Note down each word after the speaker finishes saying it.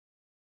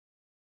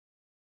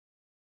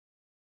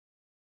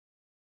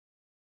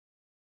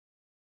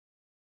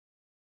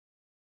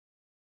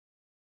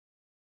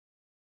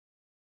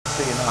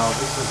See now,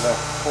 this is a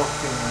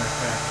 14 and a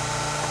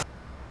half.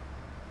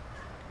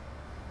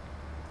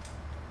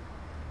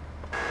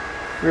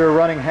 We are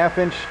running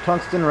half-inch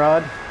tungsten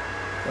rod.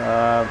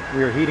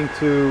 We are heating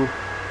to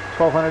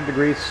 1200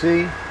 degrees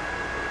C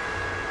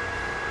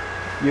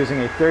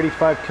using a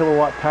 35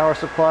 kilowatt power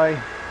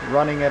supply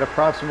running at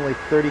approximately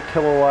 30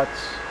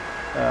 kilowatts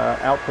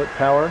output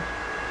power.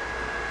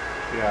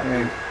 Yeah,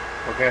 and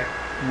okay.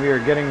 we are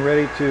getting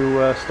ready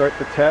to start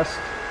the test,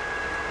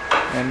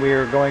 and we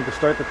are going to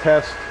start the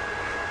test.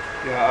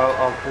 Yeah,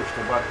 I'll push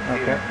the button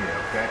here and here,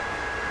 okay?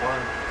 1,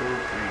 2, 3,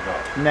 go.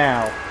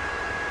 Now.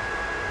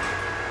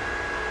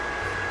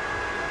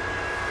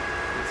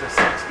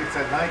 It's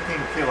a 19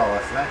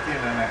 kilowatts, 19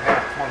 and a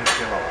half, 20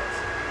 kilowatts.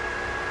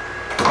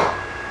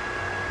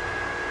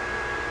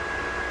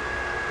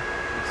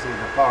 You see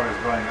the power is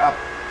going up.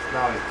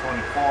 Now it's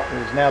 24.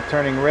 It is now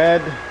turning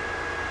red.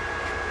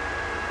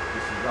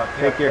 This is not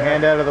Take your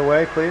hand out of the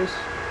way, please.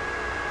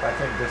 I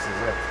think this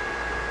is it.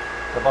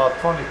 About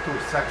 22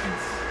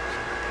 seconds.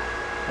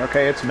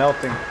 Okay, it's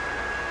melting.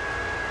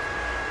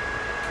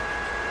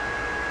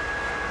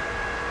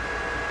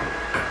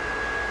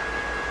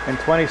 In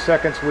 20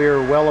 seconds, we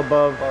are well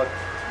above. But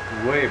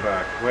way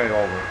back, way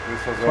over.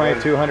 This was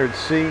 2200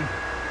 C.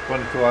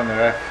 2200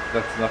 F.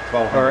 That's not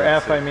 1200. Or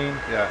F, C. I mean.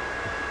 Yeah.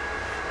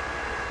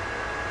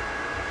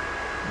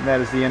 And that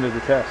is the end of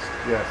the test.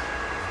 Yes.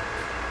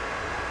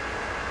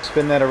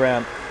 Spin that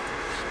around.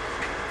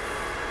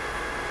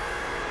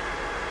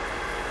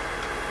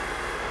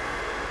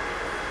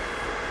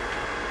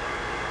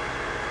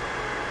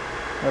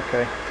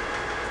 Okay.